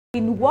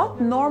In what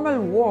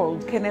normal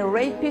world can a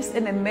rapist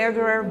and a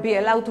murderer be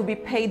allowed to be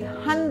paid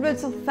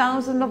hundreds of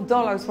thousands of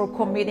dollars for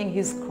committing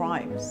his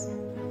crimes?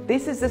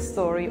 This is the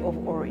story of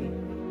Ori.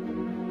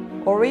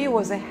 Ori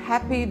was a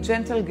happy,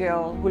 gentle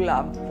girl who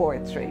loved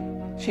poetry.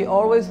 She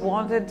always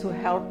wanted to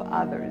help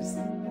others.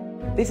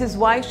 This is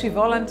why she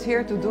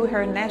volunteered to do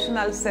her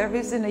national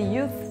service in a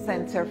youth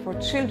center for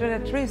children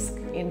at risk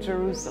in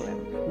Jerusalem.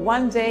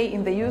 One day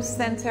in the youth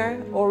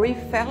center, Ori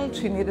felt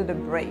she needed a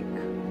break.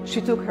 She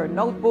took her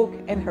notebook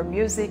and her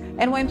music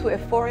and went to a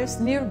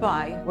forest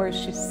nearby where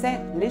she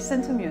sat,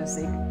 listened to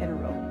music, and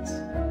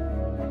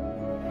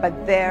wrote.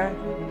 But there,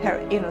 her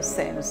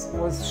innocence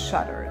was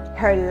shattered.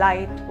 Her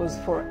light was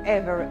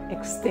forever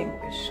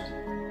extinguished.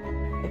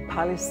 A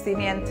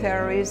Palestinian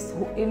terrorist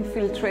who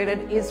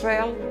infiltrated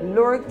Israel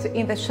lurked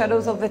in the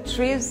shadows of the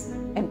trees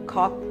and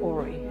caught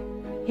Ori.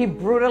 He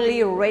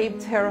brutally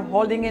raped her,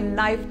 holding a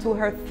knife to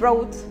her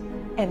throat,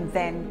 and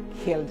then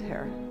killed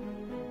her.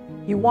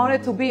 He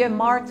wanted to be a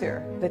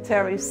martyr, the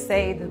terrorist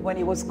said when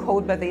he was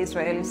caught by the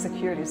Israeli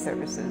security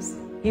services.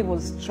 He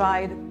was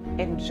tried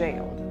and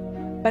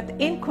jailed. But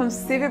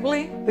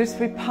inconceivably, this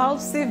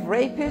repulsive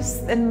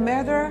rapist and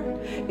murderer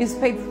is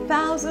paid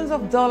thousands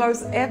of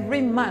dollars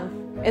every month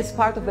as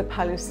part of the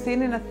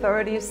Palestinian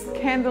Authority's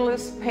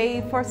scandalous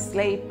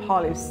pay-for-slave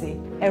policy,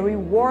 a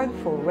reward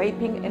for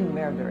raping and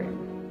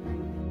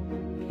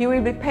murdering. He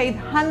will be paid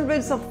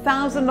hundreds of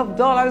thousands of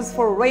dollars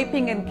for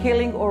raping and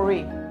killing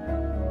Ori.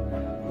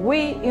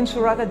 We in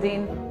Shurat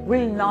HaDin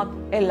will not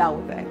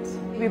allow that.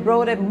 We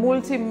brought a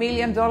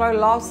multi-million-dollar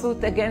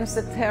lawsuit against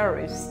the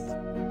terrorist.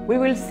 We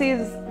will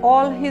seize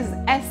all his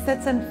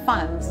assets and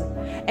funds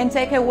and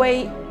take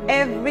away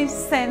every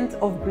cent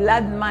of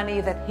blood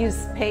money that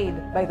he's paid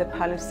by the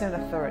Palestinian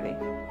Authority.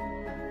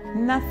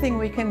 Nothing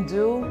we can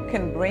do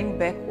can bring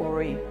back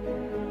Ori.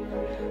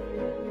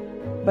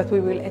 But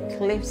we will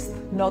at least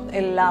not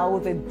allow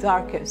the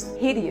darkest,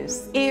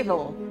 hideous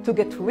evil to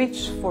get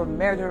rich for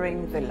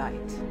murdering the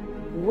light.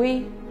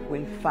 We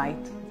will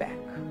fight back.